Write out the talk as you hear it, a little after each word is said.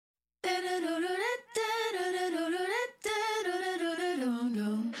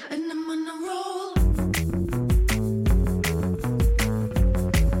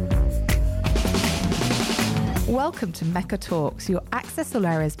Welcome to Mecca Talks, your Access All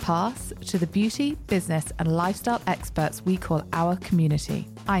Areas pass to the beauty, business and lifestyle experts we call our community.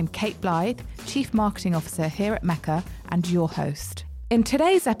 I'm Kate Blythe, Chief Marketing Officer here at Mecca and your host. In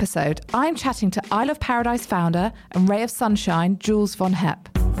today's episode, I'm chatting to Isle of Paradise founder and ray of sunshine, Jules von Hepp.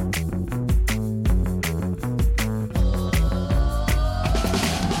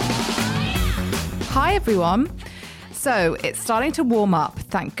 Hi everyone. So it's starting to warm up,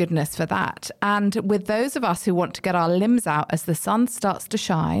 thank goodness for that. And with those of us who want to get our limbs out as the sun starts to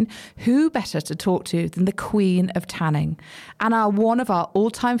shine, who better to talk to than the queen of tanning and one of our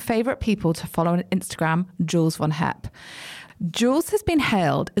all-time favourite people to follow on Instagram, Jules von Hepp. Jules has been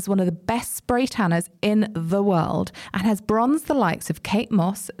hailed as one of the best spray tanners in the world and has bronzed the likes of Kate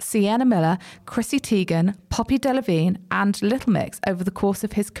Moss, Sienna Miller, Chrissy Teigen, Poppy Delevingne and Little Mix over the course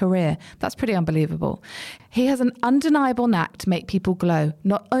of his career. That's pretty unbelievable. He has an undeniable knack to make people glow,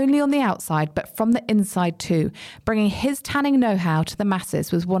 not only on the outside, but from the inside too, bringing his tanning know-how to the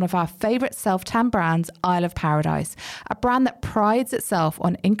masses with one of our favourite self-tan brands, Isle of Paradise, a brand that prides itself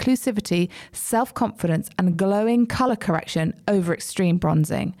on inclusivity, self-confidence and glowing colour correction over extreme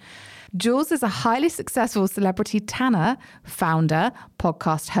bronzing. Jules is a highly successful celebrity tanner, founder,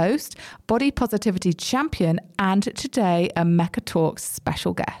 podcast host, body positivity champion, and today a Mecca Talks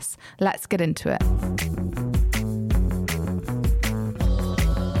special guest. Let's get into it.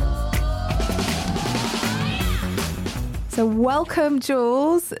 So welcome,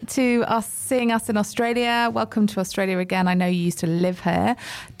 Jules, to seeing us in Australia. Welcome to Australia again. I know you used to live here.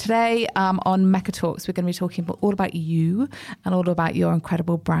 Today on Mecca Talks, we're going to be talking all about you and all about your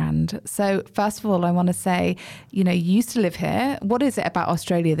incredible brand. So first of all, I want to say, you used to live here. What is it about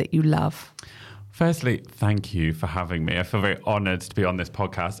Australia that you love? Firstly, thank you for having me. I feel very honoured to be on this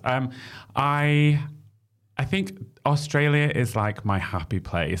podcast. I think Australia is like my happy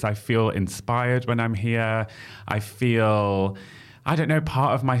place. I feel inspired when I'm here. I feel, I don't know,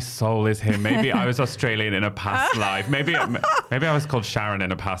 part of my soul is here. Maybe I was Australian in a past life. Maybe I was called Sharon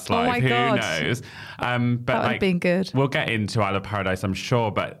in a past life. Oh my Who God. knows? But that would have been good. We'll get into Isle of Paradise, I'm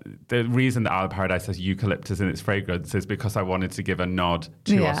sure. But the reason that Isle of Paradise has eucalyptus in its fragrance is because I wanted to give a nod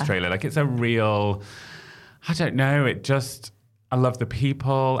to Australia. Like it's a real, I don't know, I love the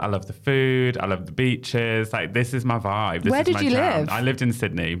people, I love the food, I love the beaches. Like, this is my vibe. Where did you live? I lived in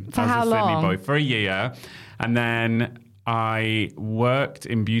Sydney. For I was how a Sydney long? boy for a year. And then I worked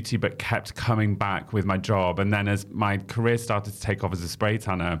in beauty but kept coming back with my job. And then as my career started to take off as a spray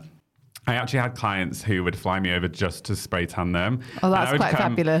tanner, I actually had clients who would fly me over just to spray tan them. Oh, that's quite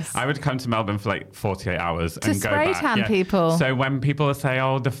fabulous. I would come to Melbourne for like 48 hours To and go spray back. tan people. So when people say,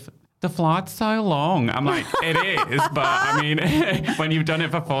 oh, the flight's so long. I'm like, it is. But I mean, when you've done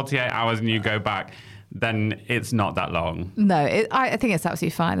it for 48 hours and you go back, then it's not that long. No, I think it's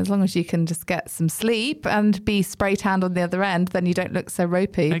absolutely fine. As long as you can just get some sleep and be spray tanned on the other end, then you don't look so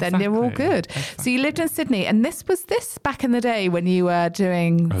ropey. Then you're all good. Exactly. So you lived in Sydney. And was this back in the day when you were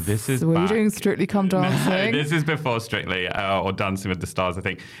doing... Were you doing Strictly Come Dancing? No, this is before Strictly or Dancing with the Stars, I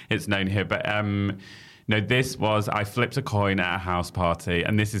think it's known here. But... No, I flipped a coin at a house party,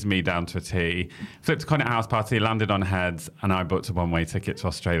 and this is me down to a T. Flipped a coin at a house party, landed on heads, and I booked a one-way ticket to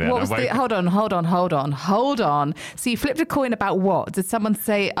Australia. Hold on. So you flipped a coin about what? Did someone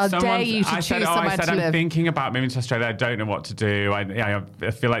say, dare you to choose somewhere to live? I'm thinking about moving to Australia. I don't know what to do.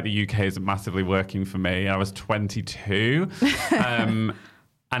 I feel like the UK is massively working for me. I was 22.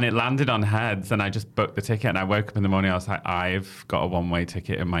 And it landed on heads, and I just booked the ticket, and I woke up in the morning, I was like, I've got a one-way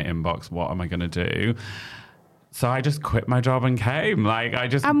ticket in my inbox. What am I going to do? So I just quit my job and came. Like, I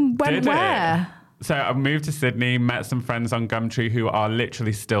just did where? It. So I moved to Sydney, met some friends on Gumtree who are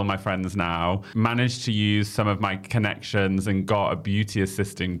literally still my friends now, managed to use some of my connections and got a beauty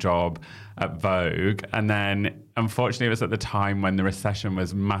assisting job at Vogue. And then, unfortunately, it was at the time when the recession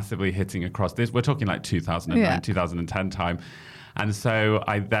was massively hitting across this. We're talking like 2009, 2010 time. And so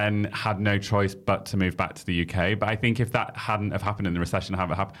I then had no choice but to move back to the UK. But I think if that hadn't have happened in the recession,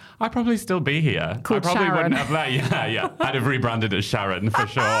 I'd probably still be here. Called I probably Sharon. wouldn't have left. Yeah. I'd have rebranded as Sharon for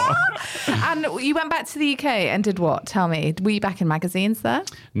sure. And you went back to the UK and did what? Tell me. Were you back in magazines there?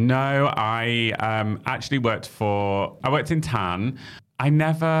 No, I actually worked in tan. I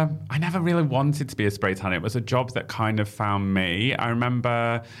never really wanted to be a spray tanner. It was a job that kind of found me. I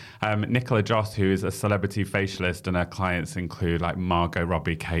remember Nicola Joss, who is a celebrity facialist, and her clients include like Margot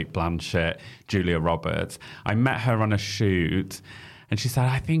Robbie, Kate Blanchett, Julia Roberts. I met her on a shoot. And she said,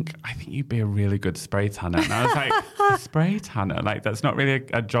 I think you'd be a really good spray tanner. And I was like, spray tanner? Like, that's not really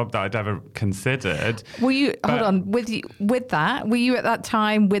a job that I'd ever considered. Were you, hold on, with that, were you at that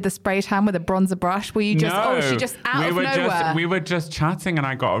time with a spray tan, with a bronzer brush? Were you just, she just out of nowhere? We were just chatting and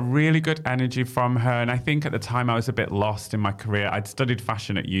I got a really good energy from her. And I think at the time I was a bit lost in my career. I'd studied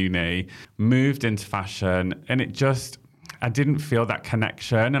fashion at uni, moved into fashion, and I didn't feel that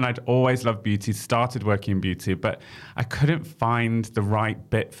connection, and I'd always loved beauty, started working in beauty, but I couldn't find the right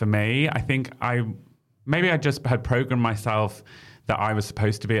bit for me. I think I just had programmed myself that I was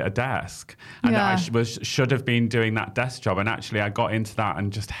supposed to be at a desk and that I should have been doing that desk job. And actually I got into that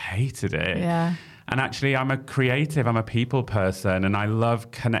and just hated it. Yeah. And actually I'm a creative, I'm a people person, and I love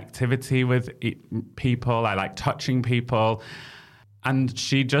connectivity with people. I like touching people. And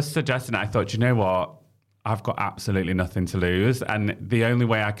she just suggested it. I thought, you know what? I've got absolutely nothing to lose. And the only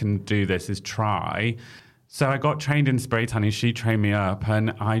way I can do this is try. So I got trained in spray tanning. She trained me up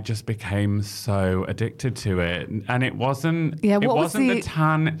and I just became so addicted to it. And it wasn't the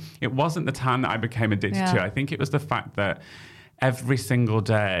tan. It wasn't the tan that I became addicted to. I think it was the fact that every single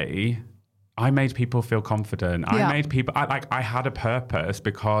day I made people feel confident. I made people, I had a purpose,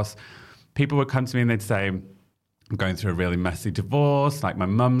 because people would come to me and they'd say, I'm going through a really messy divorce. Like, my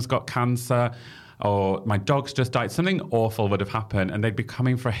mum's got cancer, or my dog's just died. Something awful would have happened, and they'd be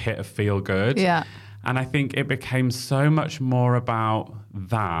coming for a hit of feel good. Yeah. And I think it became so much more about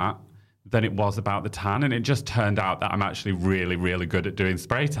that than it was about the tan. And it just turned out that I'm actually really, really good at doing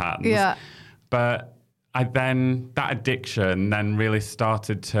spray tans. Yeah. But that addiction then really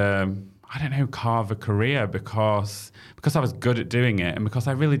started to, carve a career, because I was good at doing it, and because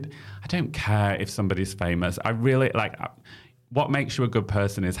I don't care if somebody's famous. I really what makes you a good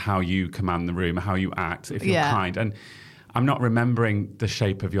person is how you command the room, how you act, if you're kind. And I'm not remembering the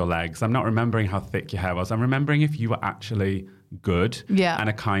shape of your legs. I'm not remembering how thick your hair was. I'm remembering if you were actually good and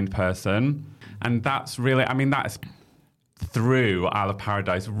a kind person. And that's really, that's through Isle of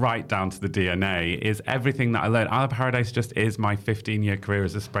Paradise right down to the DNA, is everything that I learned. Isle of Paradise just is my 15-year career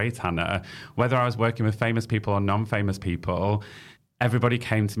as a spray tanner. Whether I was working with famous people or non-famous people, everybody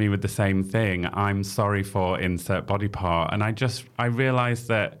came to me with the same thing. I'm sorry for insert body part. And I realized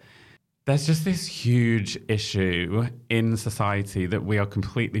that there's just this huge issue in society that we are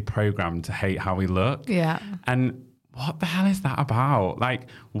completely programmed to hate how we look. Yeah. And what the hell is that about? Like,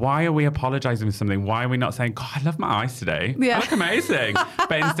 why are we apologizing for something? Why are we not saying, God, I love my eyes today. Yeah. I look amazing.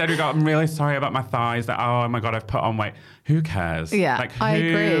 But instead we go, I'm really sorry about my thighs. Like, oh my God, I've put on weight. Who cares? Yeah, like, I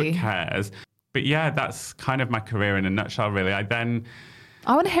agree. Who cares? But yeah, that's kind of my career in a nutshell, really. I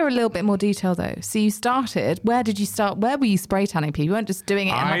want to hear a little bit more detail, though. So you started, where did you start? Where were you spray tanning people? You weren't just doing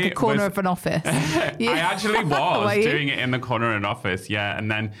it in like a corner of an office. I actually was doing it in the corner of an office, yeah.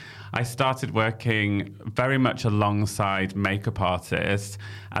 And then I started working very much alongside makeup artists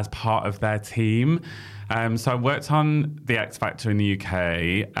as part of their team. So I worked on The X Factor in the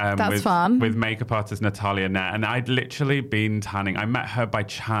UK. That's fun. With makeup artist Natalia Nett. And I'd literally been tanning. I met her by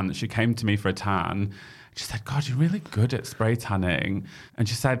chance. She came to me for a tan. She said, God, you're really good at spray tanning. And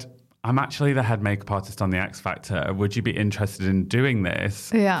she said, I'm actually the head makeup artist on The X Factor. Would you be interested in doing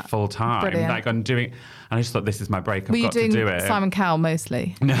this full time? Brilliant. Like, I'm doing, and I just thought, this is my break. I've got to do it. Were you doing Simon Cowell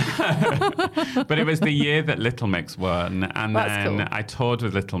mostly? But it was the year that Little Mix won. And That's then cool. I toured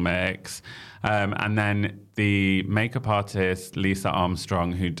with Little Mix. And then the makeup artist, Lisa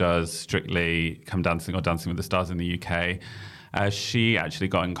Armstrong, who does Strictly Come Dancing or Dancing with the Stars in the UK, she actually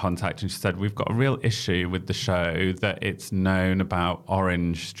got in contact and she said, we've got a real issue with the show that it's known about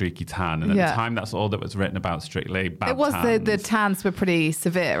orange streaky tan. And at the time, that's all that was written about Strictly, bad It was tans. the tans were pretty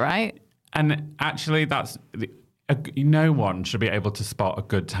severe, right? And actually, no one should be able to spot a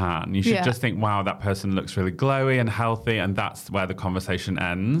good tan. You should just think, wow, that person looks really glowy and healthy, and that's where the conversation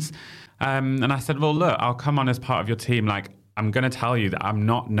ends. And I said, well, look, I'll come on as part of your team. Like, I'm going to tell you that I'm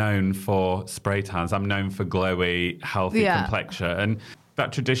not known for spray tans. I'm known for glowy, healthy complexion.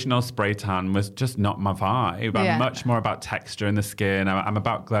 That traditional spray tan was just not my vibe. I'm much more about texture in the skin. I'm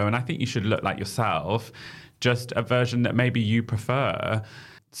about glow. And I think you should look like yourself, just a version that maybe you prefer.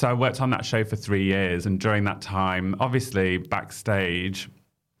 So I worked on that show for 3 years. And during that time, obviously backstage,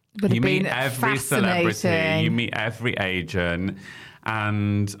 you meet every celebrity, you meet every agent.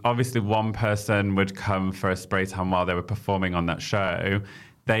 And obviously one person would come for a spray tan while they were performing on that show.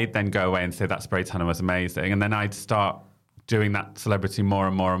 They'd then go away and say that spray tanner was amazing. And then I'd start doing that celebrity more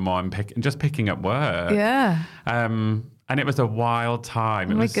and more and more and just picking up work. Yeah. And it was a wild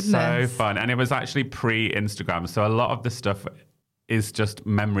time. It was so fun. And it was actually pre-Instagram. So a lot of the stuff is just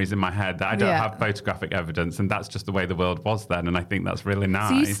memories in my head that I don't have photographic evidence, and that's just the way the world was then, and I think that's really nice.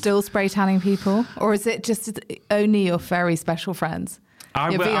 So you still spray tanning people, or is it just only your very special friends? I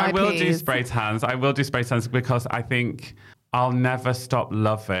will do VIPs. spray tans. I will do spray tans because I think I'll never stop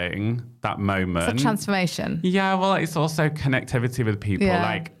loving that moment. It's a transformation. Yeah, well, it's also connectivity with people. Yeah.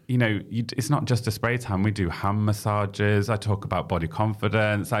 Like, it's not just a spray tan. We do hand massages. I talk about body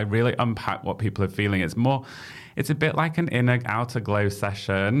confidence. I really unpack what people are feeling. It's a bit like an inner outer glow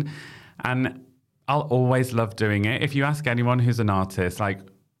session. And I'll always love doing it. If you ask anyone who's an artist, like,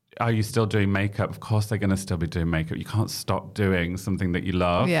 are you still doing makeup? Of course they're going to still be doing makeup. You can't stop doing something that you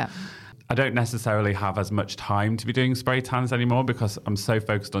love. Yeah. I don't necessarily have as much time to be doing spray tans anymore because I'm so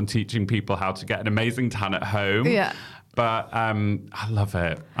focused on teaching people how to get an amazing tan at home. Yeah. But I love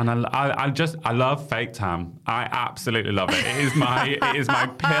it. And I love fake tan. I absolutely love it. It is my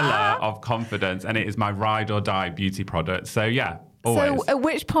pillar of confidence and it is my ride or die beauty product. So yeah. Always. So at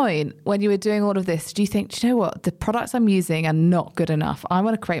which point when you were doing all of this, do you think, do you know what? The products I'm using are not good enough. I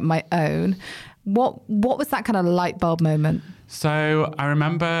want to create my own. What was that kind of light bulb moment? So I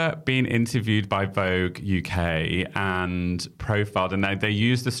remember being interviewed by Vogue UK and profiled, and they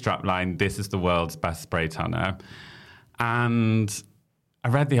used the strapline, "This is the world's best spray tanner." And I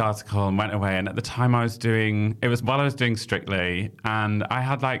read the article and went away. And at the time I was doing Strictly, and I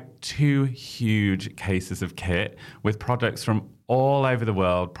had like 2 huge cases of kit with products from all over the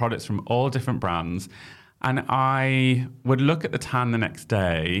world, products from all different brands. And I would look at the tan the next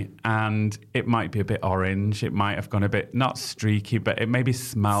day and it might be a bit orange. It might have gone a bit, not streaky, but it maybe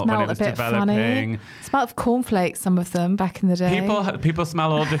smelled when it was developing. Funny. Smelled of cornflakes, some of them back in the day. People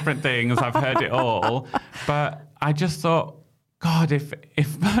smell all different things. I've heard it all. But I just thought, God, if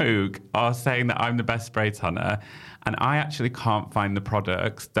Vogue are saying that I'm the best spray tanner and I actually can't find the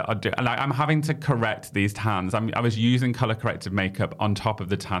products that are like I'm having to correct these tans. I was using color corrected makeup on top of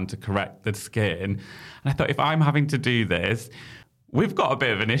the tan to correct the skin. And I thought, if I'm having to do this, we've got a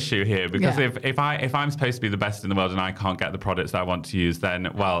bit of an issue here because if I'm supposed to be the best in the world and I can't get the products that I want to use, then,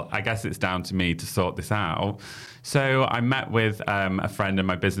 well, I guess it's down to me to sort this out. So I met with a friend and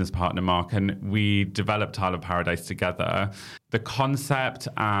my business partner, Mark, and we developed Isle of Paradise together. The concept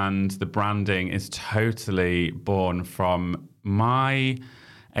and the branding is totally born from my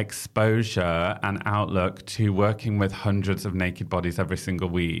exposure and outlook to working with hundreds of naked bodies every single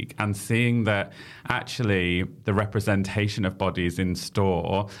week and seeing that actually the representation of bodies in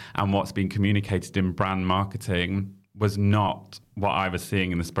store and what's being communicated in brand marketing was not what I was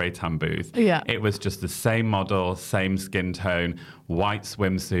seeing in the spray tan booth. Yeah. It was just the same model, same skin tone, white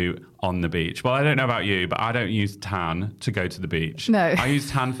swimsuit on the beach. Well, I don't know about you, but I don't use tan to go to the beach. No. I use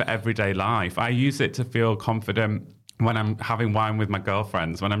tan for everyday life. I use it to feel confident when I'm having wine with my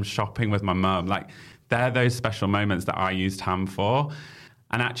girlfriends, when I'm shopping with my mum. Like, they're those special moments that I use tan for.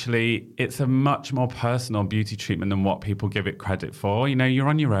 And actually, it's a much more personal beauty treatment than what people give it credit for. You're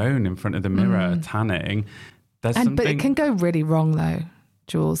on your own in front of the mirror tanning. But it can go really wrong though,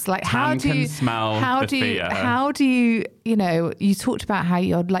 Jules. Like, how do you you talked about how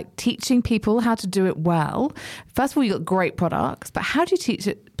you're like teaching people how to do it well. First of all, you got great products, but how do you teach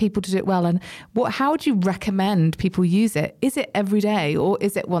people to do it well? And how would you recommend people use it? Is it every day, or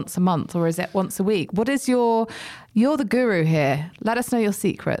is it once a month, or is it once a week? What is you're the guru here. Let us know your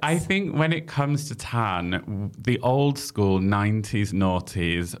secrets. I think when it comes to tan, the old school 90s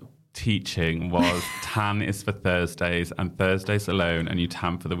noughties teaching was tan is for Thursdays and Thursdays alone, and you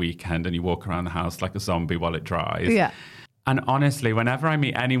tan for the weekend and you walk around the house like a zombie while it dries. Yeah. And honestly, whenever I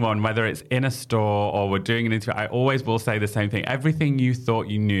meet anyone, whether it's in a store or we're doing an interview, I always will say the same thing. Everything you thought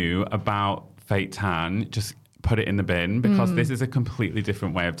you knew about fake tan, just put it in the bin, because this is a completely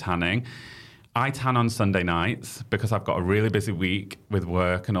different way of tanning. I tan on Sunday nights because I've got a really busy week with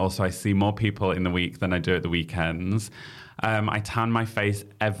work, and also I see more people in the week than I do at the weekends. I tan my face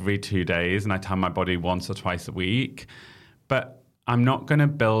every 2 days and I tan my body once or twice a week. But I'm not going to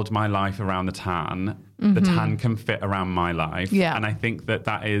build my life around the tan. Mm-hmm. The tan can fit around my life. Yeah. And I think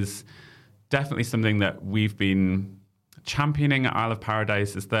that is definitely something that we've been championing at Isle of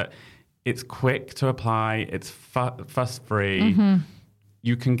Paradise, is that it's quick to apply, it's fuss-free. Mm-hmm.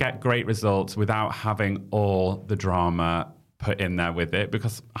 You can get great results without having all the drama put in there with it,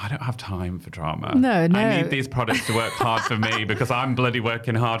 because I don't have time for drama. No. I need these products to work hard for me because I'm bloody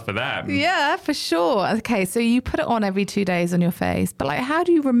working hard for them. Yeah, for sure. Okay, so you put it on every 2 days on your face, but like, how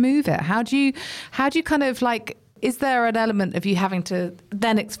do you remove it? How do you kind of like, is there an element of you having to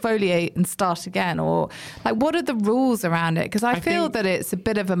then exfoliate and start again? Or like, what are the rules around it? Because I feel that it's a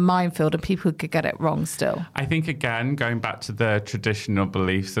bit of a minefield and people could get it wrong still. I think, again, going back to the traditional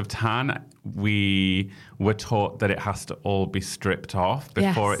beliefs of tan, we were taught that it has to all be stripped off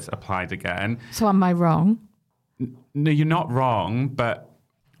before it's applied again. So am I wrong? No, you're not wrong. But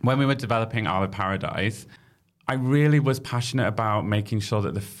when we were developing Isle of Paradise, I really was passionate about making sure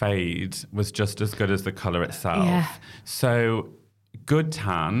that the fade was just as good as the colour itself. Yeah. So good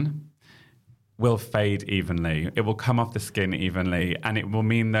tan will fade evenly. It will come off the skin evenly, and it will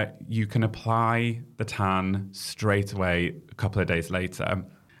mean that you can apply the tan straight away a couple of days later.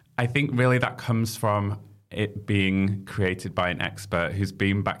 I think really that comes from it being created by an expert who's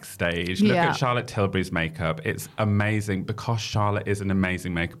been backstage. Look at Charlotte Tilbury's makeup. It's amazing because Charlotte is an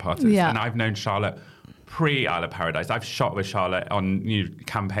amazing makeup artist. Yeah. And I've known Charlotte pre-Isle of Paradise. I've shot with Charlotte on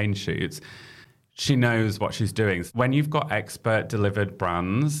campaign shoots. She knows what she's doing. When you've got expert delivered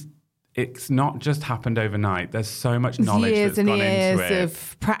brands, it's not just happened overnight. There's so much knowledge years that's gone into it. and years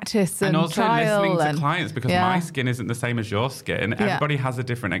of practice and also trial listening to clients, because my skin isn't the same as your skin. Yeah. Everybody has a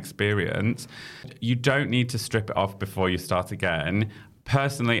different experience. You don't need to strip it off before you start again.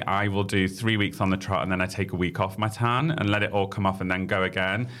 Personally, I will do 3 weeks on the trot and then I take a week off my tan and let it all come off and then go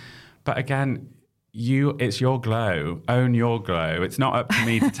again. But again, it's your glow. Own your glow. It's not up to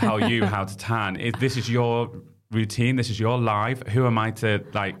me to tell you how to tan. This is your routine. This is your life. Who am I to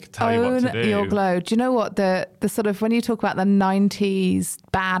tell you what to do? Own your glow. Do you know what the sort of, when you talk about the 90s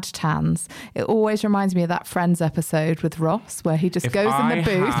bad tans, it always reminds me of that Friends episode with Ross where he just goes in the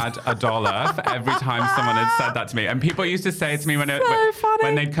booth. I had $1 for every time someone had said that to me. And people used to say to me when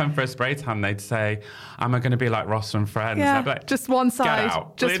they'd come for a spray tan, they'd say, am I going to be like Ross from Friends? Yeah, I'd be like, just one side. Get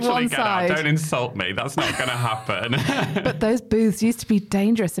out. Just Literally one get side. out. Don't insult me. That's not going to happen. But those booths used to be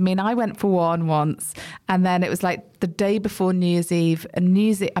dangerous. I mean, I went for one once and then it was like the day before New Year's Eve. And New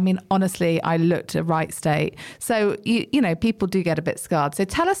Year's Eve, I mean, honestly, I looked a right state. So, you know, people do get a bit scarred. So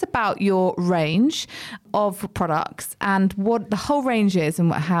tell us about your range of products and what the whole range is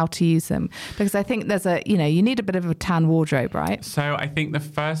and how to use them. Because I think you need a bit of a tan wardrobe, right? So I think the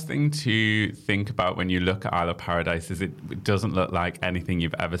first thing to think about when you look at Isle of Paradise is it doesn't look like anything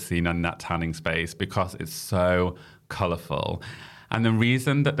you've ever seen in that tanning space because it's so colourful. And the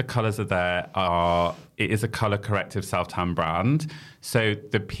reason that the colours are there it is a colour corrective self-tan brand. So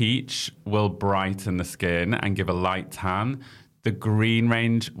the peach will brighten the skin and give a light tan. The green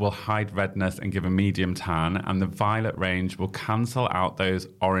range will hide redness and give a medium tan. And the violet range will cancel out those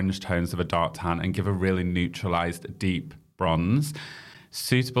orange tones of a dark tan and give a really neutralised deep bronze.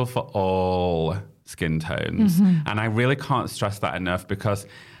 Suitable for all skin tones. Mm-hmm. And I really can't stress that enough because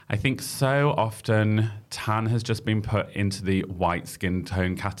I think so often tan has just been put into the white skin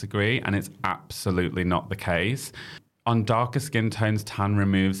tone category, and it's absolutely not the case. On darker skin tones, tan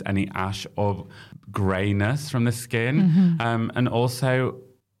removes any ash or greyness from the skin. Mm-hmm. And also,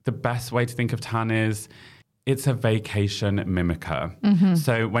 the best way to think of tan is it's a vacation mimicker. Mm-hmm.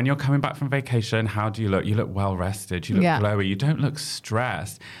 So when you're coming back from vacation, how do you look? You look well rested. You look glowy. You don't look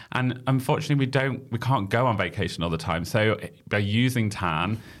stressed. And unfortunately, we can't go on vacation all the time. So by using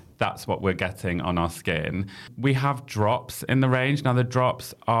tan, that's what we're getting on our skin. We have drops in the range. Now, the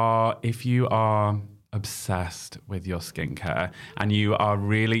drops are if you are obsessed with your skincare and you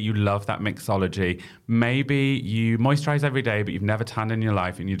love that mixology. Maybe you moisturize every day, but you've never tanned in your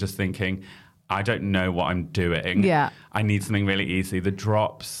life and you're just thinking, I don't know what I'm doing. Yeah. I need something really easy. The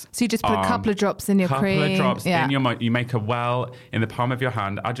drops. So you just put a couple of drops in your cream. Couple of drops in your, you make a well in the palm of your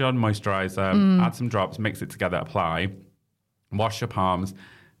hand, add your moisturizer, add some drops, mix it together, apply, wash your palms.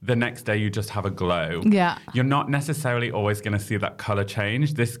 The next day, you just have a glow. Yeah. You're not necessarily always going to see that color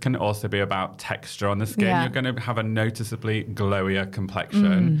change. This can also be about texture on the skin. Yeah. You're going to have a noticeably glowier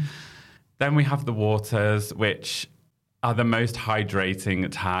complexion. Then we have the waters, which are the most hydrating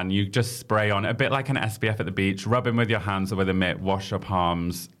tan. You just spray on a bit like an SPF at the beach, rub in with your hands or with a mitt, wash your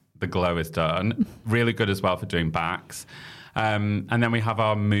palms. The glow is done. Really good as well for doing backs. And then we have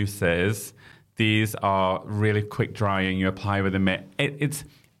our mousses. These are really quick drying. You apply with a mitt. It's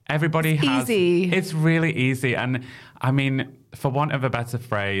really easy. And I mean, for want of a better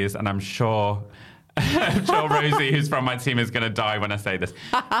phrase, and I'm sure Rosie, who's from my team, is going to die when I say this,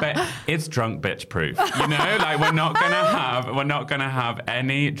 but it's drunk bitch proof. You know, like we're not going to have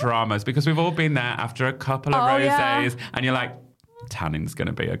any dramas because we've all been there after a couple of rosés and you're like, tanning's going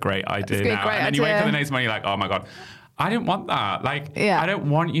to be a great idea now. And then you wake up the next morning, you're like, oh my God, I didn't want that. I don't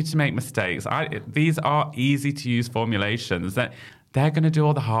want you to make mistakes. These are easy to use formulations that they're going to do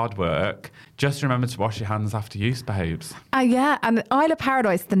all the hard work. Just remember to wash your hands after use, babes. Yeah, and Isle of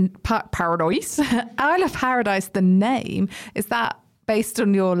Paradise, Isle of Paradise, the name, is that based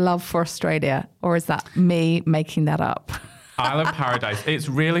on your love for Australia, or is that me making that up? Isle of Paradise. It's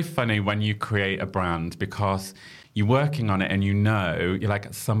really funny when you create a brand because you're working on it and you're like,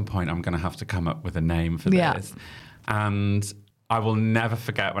 at some point I'm going to have to come up with a name for this. And I will never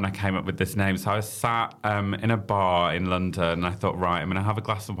forget when I came up with this name. So I was sat in a bar in London and I thought, right, I'm going to have a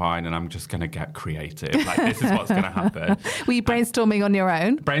glass of wine and I'm just going to get creative. Like, this is what's going to happen. Were you brainstorming on your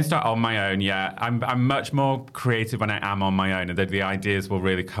own? Brainstorm on my own, yeah. I'm much more creative when I am on my own, and the ideas will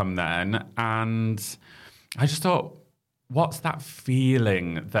really come then. And I just thought, what's that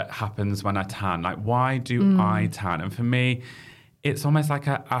feeling that happens when I tan? Like, why do I tan? And for me, it's almost like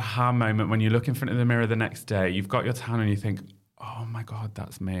a aha moment when you look in front of the mirror the next day, you've got your tan and you think, oh my God,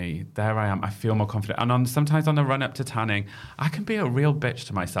 that's me. There I am. I feel more confident. And sometimes on the run up to tanning, I can be a real bitch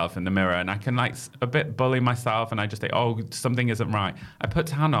to myself in the mirror, and I can like a bit bully myself, and I just think, oh, something isn't right. I put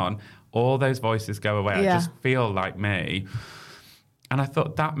tan on, all those voices go away. I just feel like me. And I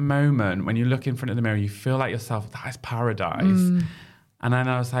thought that moment when you look in front of the mirror, you feel like yourself, that is paradise. And then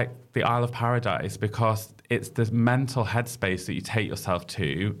I was like, the Isle of Paradise, because it's this mental headspace that you take yourself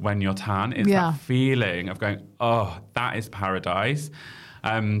to when you're tan. It's that feeling of going, oh, that is paradise.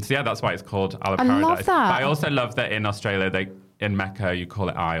 So yeah, that's why it's called Isle of Paradise. Love that. But I also love that in Australia, in Mecca, you call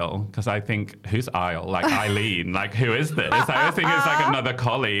it Isle, because I think, who's Isle? Like Eileen, like who is this? I always think it's like another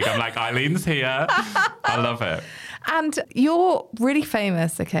colleague. I'm like, Eileen's here. I love it. And you're really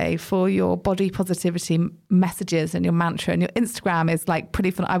famous, okay, for your body positivity messages and your mantra, and your Instagram is like pretty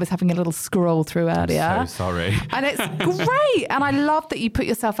fun. I was having a little scroll through earlier. I'm so sorry. And it's great. And I love that you put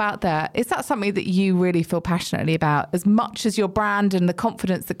yourself out there. Is that something that you really feel passionately about? As much as your brand and the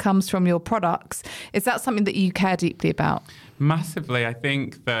confidence that comes from your products, is that something that you care deeply about? Massively. I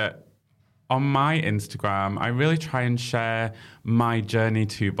think that on my Instagram, I really try and share my journey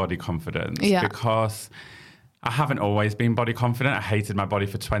to body confidence because I haven't always been body confident. I hated my body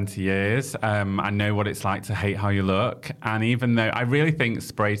for 20 years. I know what it's like to hate how you look. And even though I really think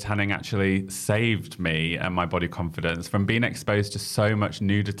spray tanning actually saved me and my body confidence from being exposed to so much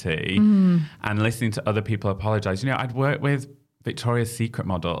nudity and listening to other people apologize. You know, I'd work with Victoria's Secret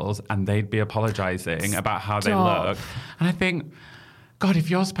models and they'd be apologizing about how they look. And I think, God,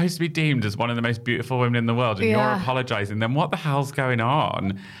 if you're supposed to be deemed as one of the most beautiful women in the world and you're apologizing, then what the hell's going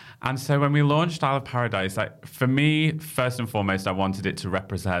on? And so when we launched Isle of Paradise, like, for me, first and foremost, I wanted it to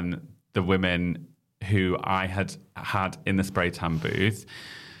represent the women who I had in the spray tan booth.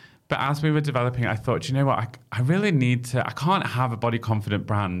 But as we were developing, I thought, you know what, I really need to, I can't have a body confident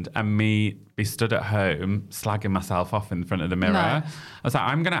brand and me be stood at home slagging myself off in front of the mirror. I was like,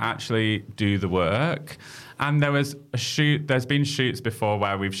 I'm going to actually do the work. And there's been shoots before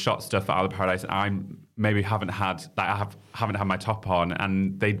where we've shot stuff at Isle of Paradise and I maybe haven't had my top on,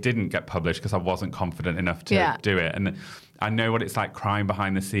 and they didn't get published because I wasn't confident enough to do it. And I know what it's like crying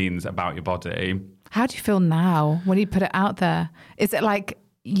behind the scenes about your body. How do you feel now when you put it out there? Is it like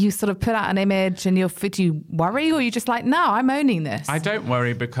you sort of put out an image and do you worry, or are you just like, no, I'm owning this? I don't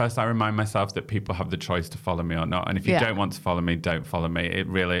worry because I remind myself that people have the choice to follow me or not. And if you don't want to follow me, don't follow me.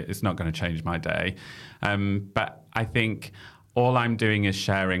 It's not going to change my day. But I think all I'm doing is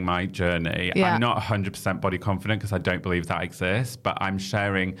sharing my journey. I'm not 100% body confident because I don't believe that exists, but I'm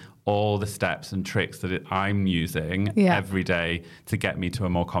sharing all the steps and tricks that I'm using every day to get me to a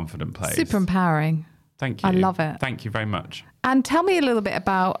more confident place. Super empowering. Thank you. I love it. Thank you very much. And tell me a little bit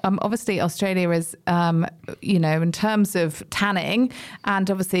about, obviously Australia is, in terms of tanning, and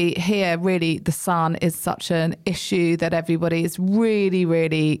obviously here really the sun is such an issue that everybody is really,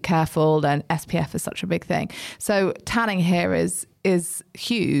 really careful, and SPF is such a big thing. So tanning here is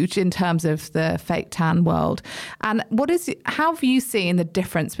huge in terms of the fake tan world. And how have you seen the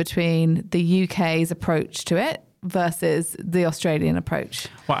difference between the UK's approach to it versus the Australian approach?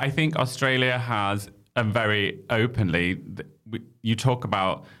 Well, I think Australia has very openly, you talk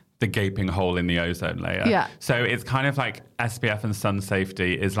about the gaping hole in the ozone layer. Yeah. So it's kind of like SPF and sun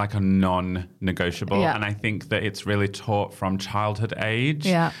safety is like a non-negotiable. Yeah. And I think that it's really taught from childhood age.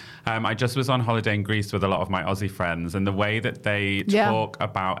 Yeah. I just was on holiday in Greece with a lot of my Aussie friends, and the way that they talk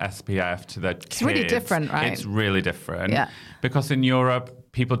about SPF to their kids. It's really different, right? It's really different. Yeah. Because in Europe,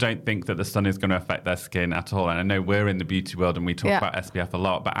 people don't think that the sun is going to affect their skin at all. And I know we're in the beauty world and we talk about SPF a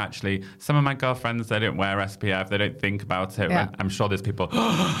lot, but actually some of my girlfriends, they don't wear SPF. They don't think about it. Yeah. I'm sure there's people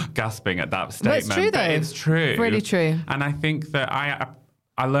gasping at that statement. But it's true, though. But it's true. It's really true. And I think that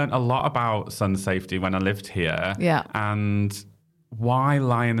I learned a lot about sun safety when I lived here. Yeah. And why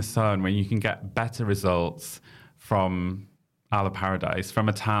lie in the sun when you can get better results from Isle of Paradise, from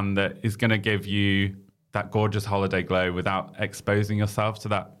a tan that is going to give you that gorgeous holiday glow without exposing yourself to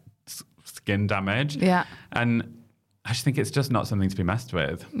that skin damage. Yeah. And I just think it's just not something to be messed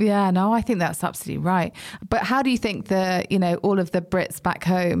with. Yeah, no, I think that's absolutely right. But how do you think all of the Brits back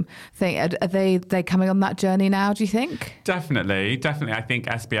home think, are they coming on that journey now, do you think? Definitely. I think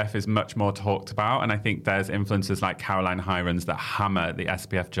SPF is much more talked about. And I think there's influencers like Caroline Hirons that hammer the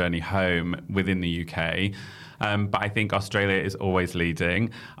SPF journey home within the UK. But I think Australia is always leading.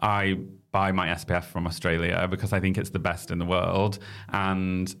 I buy my SPF from Australia because I think it's the best in the world.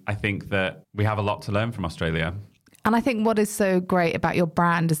 And I think that we have a lot to learn from Australia. And I think what is so great about your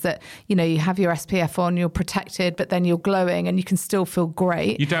brand is that, you have your SPF on, you're protected, but then you're glowing and you can still feel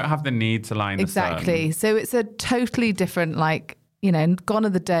great. You don't have the need to lie in the sun. Exactly. So it's a totally different, gone are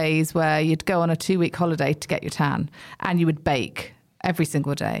the days where you'd go on a 2-week holiday to get your tan and you would bake every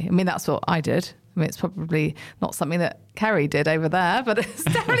single day. I mean, that's what I did. I mean, it's probably not something that Kerry did over there, but it's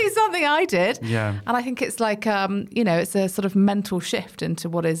definitely something I did. Yeah. And I think it's like, it's a sort of mental shift into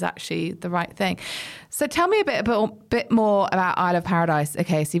what is actually the right thing. So tell me a bit more about Isle of Paradise.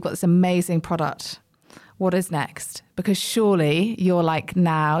 Okay, so you've got this amazing product. What is next? Because surely you're like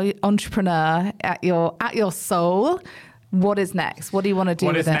now entrepreneur at your soul. What is next? What do you want to do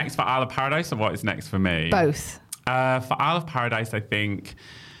with it? What is next for Isle of Paradise or what is next for me? Both. For Isle of Paradise, I think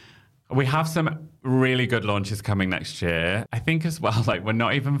we have some really good launches coming next year. I think as well, we're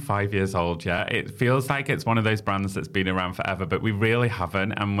not even 5 years old yet. It feels like it's one of those brands that's been around forever, but we really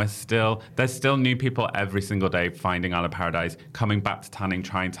haven't. And there's still new people every single day finding Isle of Paradise, coming back to tanning,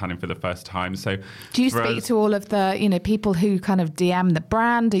 trying tanning for the first time. So do you speak to all of the, people who kind of DM the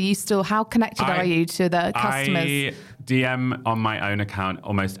brand? How connected are you to the customers? I DM on my own account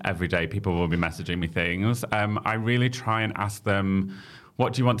almost every day. People will be messaging me things. I really try and ask them,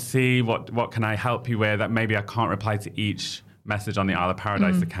 what do you want to see? What can I help you with? That maybe I can't reply to each message on the Isle of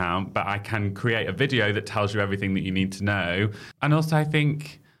Paradise account, but I can create a video that tells you everything that you need to know. And also I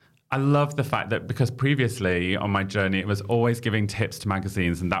think I love the fact that because previously on my journey, it was always giving tips to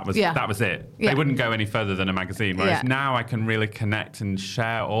magazines and that was it. Yeah. They wouldn't go any further than a magazine. Whereas now I can really connect and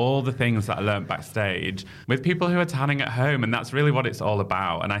share all the things that I learned backstage with people who are tanning at home. And that's really what it's all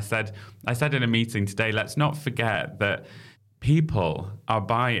about. And I said in a meeting today, let's not forget that people are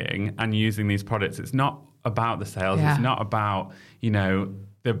buying and using these products. It's not about the sales. Yeah. It's not about,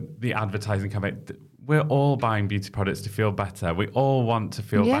 the advertising campaign. We're all buying beauty products to feel better. We all want to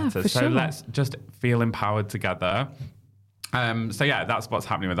feel better. So let's just feel empowered together. That's what's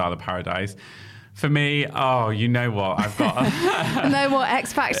happening with Isle of Paradise. For me, you know what? I've got... No more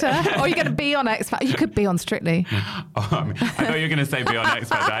X Factor? Or you're going to be on X Factor? You could be on Strictly. I thought you were going to say be on X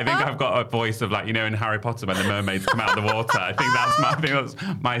Factor. I think I've got a voice of in Harry Potter when the mermaids come out of the water. I think that's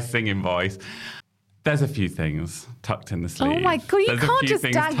my singing voice. There's a few things tucked in the sleeve. Oh my God, you can't just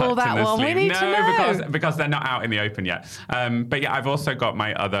dangle that one. We need to know. Because they're not out in the open yet. I've also got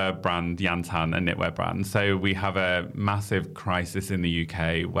my other brand, Yantan, a knitwear brand. So we have a massive crisis in the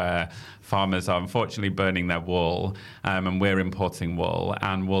UK where farmers are unfortunately burning their wool and we're importing wool.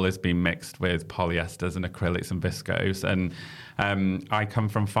 And wool is being mixed with polyesters and acrylics and viscose. And I come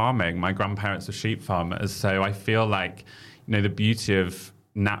from farming. My grandparents were sheep farmers. So I feel like, the beauty of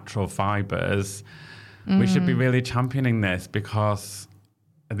natural fibres, we should be really championing this because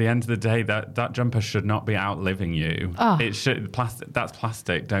at the end of the day, that jumper should not be outliving you. It should that's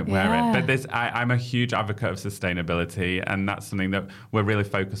plastic. Don't wear it. But I'm a huge advocate of sustainability, and that's something that we're really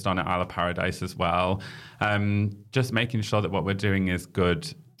focused on at Isle of Paradise as well. Just making sure that what we're doing is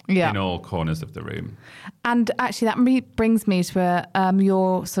good in all corners of the room. And actually, that brings me to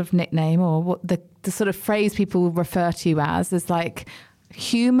your sort of nickname, or what the sort of phrase people refer to you as is like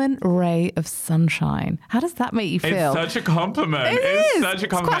human ray of sunshine. How does that make you feel? It's such a compliment. It's such a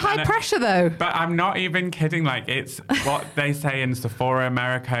compliment. It's quite high pressure though. But I'm not even kidding. It's what they say in Sephora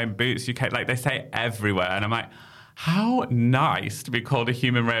America and Boots UK. They say everywhere. And I'm like, how nice to be called a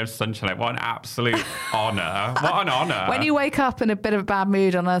human ray of sunshine. What an absolute honour. What an honour. When you wake up in a bit of a bad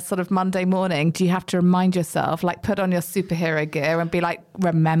mood on a sort of Monday morning, do you have to remind yourself, put on your superhero gear and be like,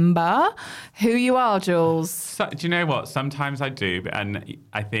 remember who you are, Jules? So, do you know what? Sometimes I do. And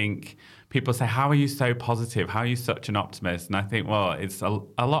I think people say, how are you so positive? How are you such an optimist? And I think, well, it's a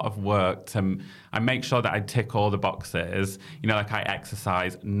lot of work I make sure that I tick all the boxes. I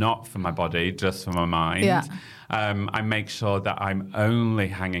exercise not for my body, just for my mind. Yeah. I make sure that I'm only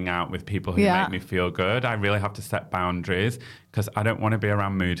hanging out with people who make me feel good. I really have to set boundaries because I don't want to be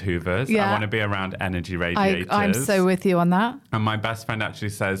around mood hoovers. Yeah. I want to be around energy radiators. I'm so with you on that. And my best friend actually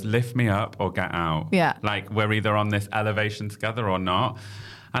says, lift me up or get out. Yeah. We're either on this elevation together or not.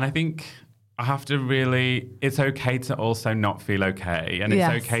 And I think I have to really, it's okay to also not feel okay. And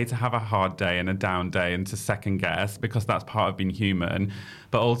it's okay to have a hard day and a down day and to second guess, because that's part of being human.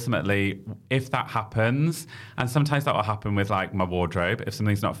 But ultimately, if that happens, and sometimes that will happen with like my wardrobe, if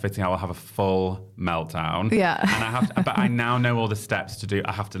something's not fitting, I will have a full meltdown. Yeah. And I have to, but I now know all the steps to do.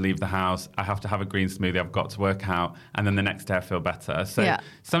 I have to leave the house. I have to have a green smoothie. I've got to work out. And then the next day I feel better. So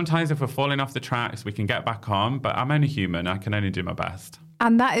sometimes if we're falling off the tracks, we can get back on, but I'm only human. I can only do my best.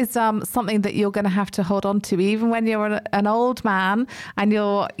 And that is something that you're going to have to hold on to, even when you're an old man and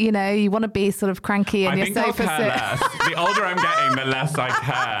you're, you know, you want to be sort of cranky and you're sofa I'll care less. The older I'm getting, the less I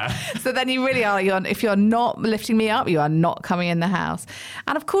care. So then you really are. If you're not lifting me up, you are not coming in the house.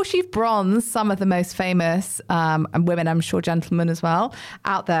 And of course, you've bronzed some of the most famous and women, I'm sure gentlemen as well,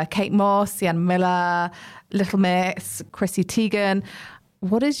 out there. Kate Moss, Sienna Miller, Little Mix, Chrissy Teigen.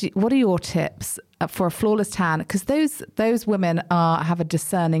 What are your tips for a flawless tan? Because those women have a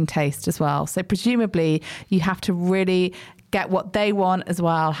discerning taste as well. So presumably you have to really get what they want as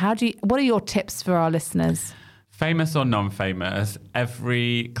well. What are your tips for our listeners? Famous or non-famous,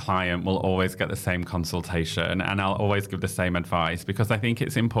 every client will always get the same consultation, and I'll always give the same advice, because I think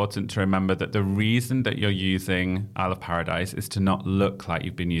it's important to remember that the reason that you're using Isle of Paradise is to not look like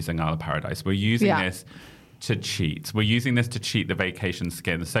you've been using Isle of Paradise. We're using this to cheat. We're using this to cheat the vacation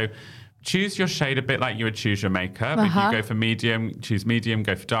skin. So choose your shade a bit like you would choose your makeup. If you go for medium, choose medium,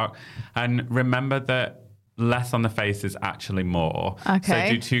 go for dark. And remember that less on the face is actually more. Okay.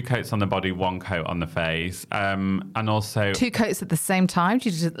 So do 2 coats on the body, 1 coat on the face. And also 2 coats at the same time? Do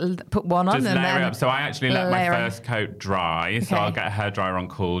you just put one on just and layer then it up? So I actually let my first coat dry. So I'll get a hairdryer on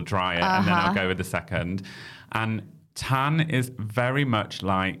cool, dry it, and then I'll go with the second. And tan is very much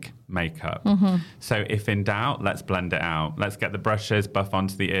like makeup. So if in doubt, let's blend it out. Let's get the brushes, buff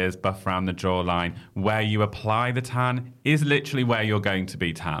onto the ears, buff around the jawline. Where you apply the tan is literally where you're going to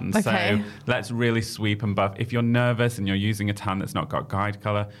be tan. So let's really sweep and buff. If you're nervous and you're using a tan that's not got guide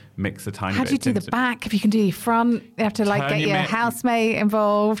color, mix a tiny bit. How do you do the back? If you can do your front, you have to get your housemate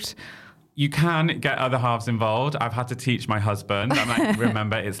involved. You can get other halves involved. I've had to teach my husband. I'm like,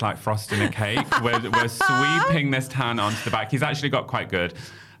 remember, it's like frosting a cake. We're sweeping this tan onto the back. He's actually got quite good.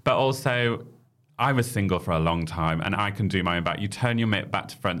 But also, I was single for a long time, and I can do my own back. You turn your mitt back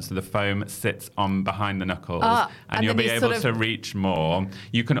to front so the foam sits on behind the knuckles, and you'll be able to reach more.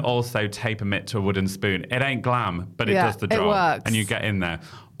 You can also tape a mitt to a wooden spoon. It ain't glam, but it does the job. It works. And you get in there.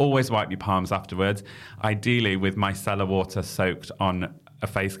 Always wipe your palms afterwards, ideally with micellar water soaked on a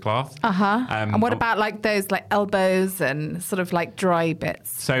face cloth. And what about like those like elbows and sort of like dry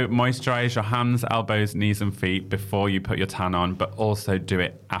bits? So moisturize your hands, elbows, knees and feet before you put your tan on, but also do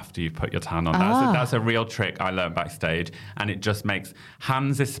it after you put your tan on. That's a real trick I learned backstage, and it just makes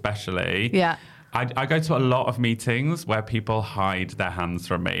hands especially. I go to a lot of meetings where people hide their hands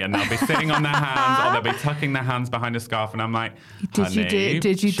from me, and they'll be sitting on their hands or they'll be tucking their hands behind a scarf, and I'm like, did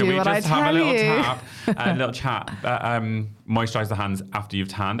you do what I tell you? A little chat. Moisturize the hands after you've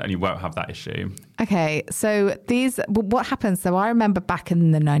tanned, and you won't have that issue. Okay, so what happens? So I remember back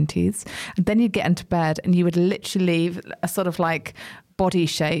in the 90s, and then you'd get into bed and you would literally leave a sort of like body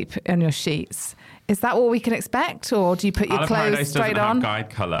shape on your sheets. Is that what we can expect, or do you put your clothes straight on? Have guide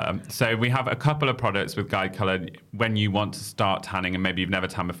color. So we have a couple of products with guide color when you want to start tanning, and maybe you've never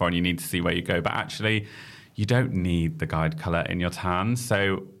tanned before and you need to see where you go. But actually, you don't need the guide color in your tan.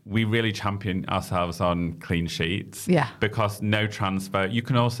 So we really champion ourselves on clean sheets. Because no transfer. You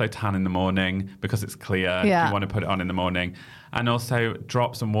can also tan in the morning because it's clear. If you want to put it on in the morning. And also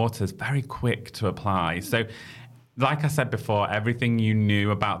drops and water is very quick to apply. So like I said before, everything you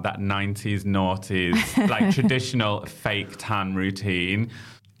knew about that 90s, noughties, like traditional fake tan routine,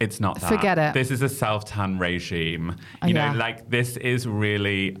 it's not that. Forget it. This is a self-tan regime. You know, like this is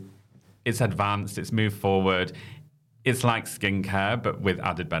really, it's advanced, it's moved forward. It's like skincare, but with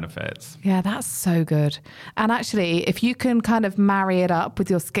added benefits. Yeah, that's so good. And actually, if you can kind of marry it up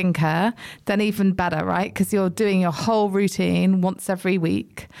with your skincare, then even better, right? Because you're doing your whole routine once every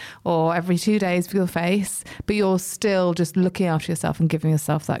week or every 2 days for your face, but you're still just looking after yourself and giving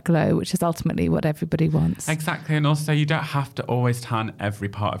yourself that glow, which is ultimately what everybody wants. Exactly. And also, you don't have to always tan every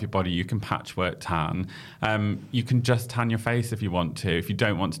part of your body. You can patchwork tan. You can just tan your face if you want to. If you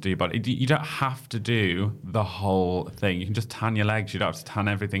don't want to do your body, you don't have to do the whole thing. You can just tan your legs. You don't have to tan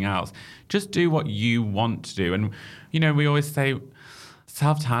everything else. Just do what you want to do. And, you know, we always say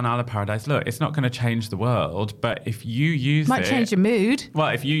self-tan Isle of Paradise. Look, it's not going to change the world, but if you use Might change your mood. Well,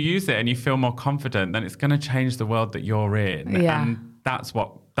 if you use it and you feel more confident, then it's going to change the world that you're in. Yeah. And that's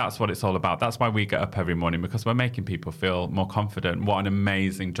what it's all about. That's why we get up every morning, because we're making people feel more confident. What an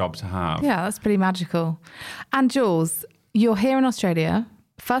amazing job to have. Yeah, that's pretty magical. And Jules, you're here in Australia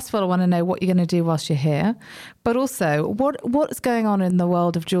First of all, I want to know what you're going to do whilst you're here, but also what's going on in the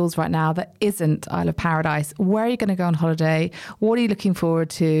world of Jules right now that isn't Isle of Paradise. Where are you going to go on holiday? What are you looking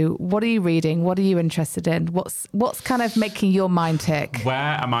forward to? What are you reading? What are you interested in? What's kind of making your mind tick? Where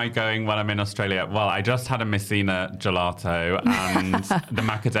am I going when I'm in Australia? Well, I just had a Messina gelato and the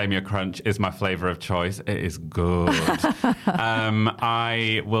macadamia crunch is my flavour of choice. It is good.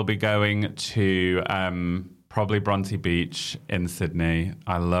 I will be going to probably Bronte Beach in Sydney.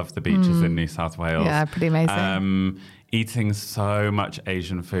 I love the beaches in New South Wales. Yeah, pretty amazing. Eating so much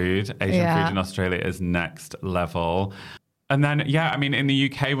Asian food. Asian food in Australia is next level. And then, in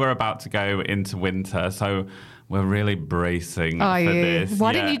the UK, we're about to go into winter. So we're really bracing for this.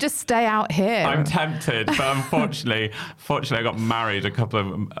 Why didn't you just stay out here? I'm tempted, but unfortunately, I got married a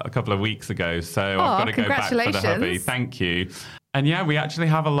couple of weeks ago. So I've got to go back for the hubby. Thank you. And we actually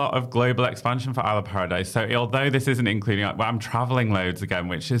have a lot of global expansion for Isle of Paradise. So although this isn't including, I'm traveling loads again,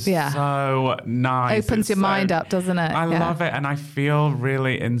 which is so nice. Opens your mind up, doesn't it? I love it. And I feel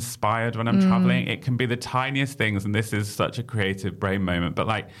really inspired when I'm traveling. It can be the tiniest things. And this is such a creative brain moment. But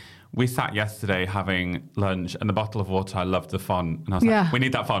we sat yesterday having lunch and the bottle of water, I loved the font. And I was like, we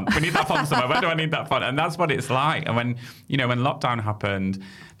need that font. We need that font somewhere. Where do I need that font? And that's what it's like. And when lockdown happened,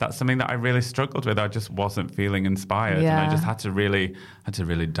 that's something that I really struggled with. I just wasn't feeling inspired. And I just had to really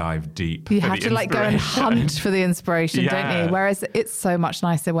dive deep. You had to go and hunt for the inspiration, don't you? Whereas it's so much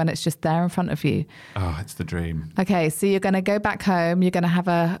nicer when it's just there in front of you. Oh, it's the dream. Okay, so you're going to go back home. You're going to have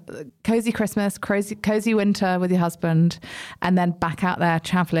a cozy Christmas, cozy winter with your husband, and then back out there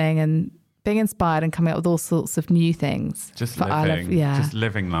traveling and being inspired and coming up with all sorts of new things. Just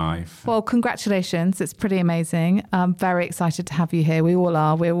living life. Well, congratulations. It's pretty amazing. I'm very excited to have you here. We all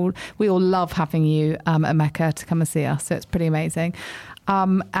are. We all love having you at Mecca to come and see us. So it's pretty amazing.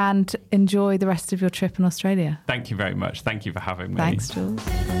 And enjoy the rest of your trip in Australia. Thank you very much. Thank you for having me. Thanks, Jules.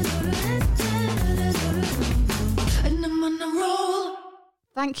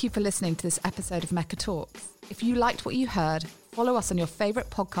 Thank you for listening to this episode of Mecca Talks. If you liked what you heard, follow us on your favourite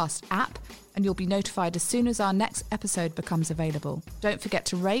podcast app and you'll be notified as soon as our next episode becomes available. Don't forget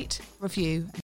to rate, review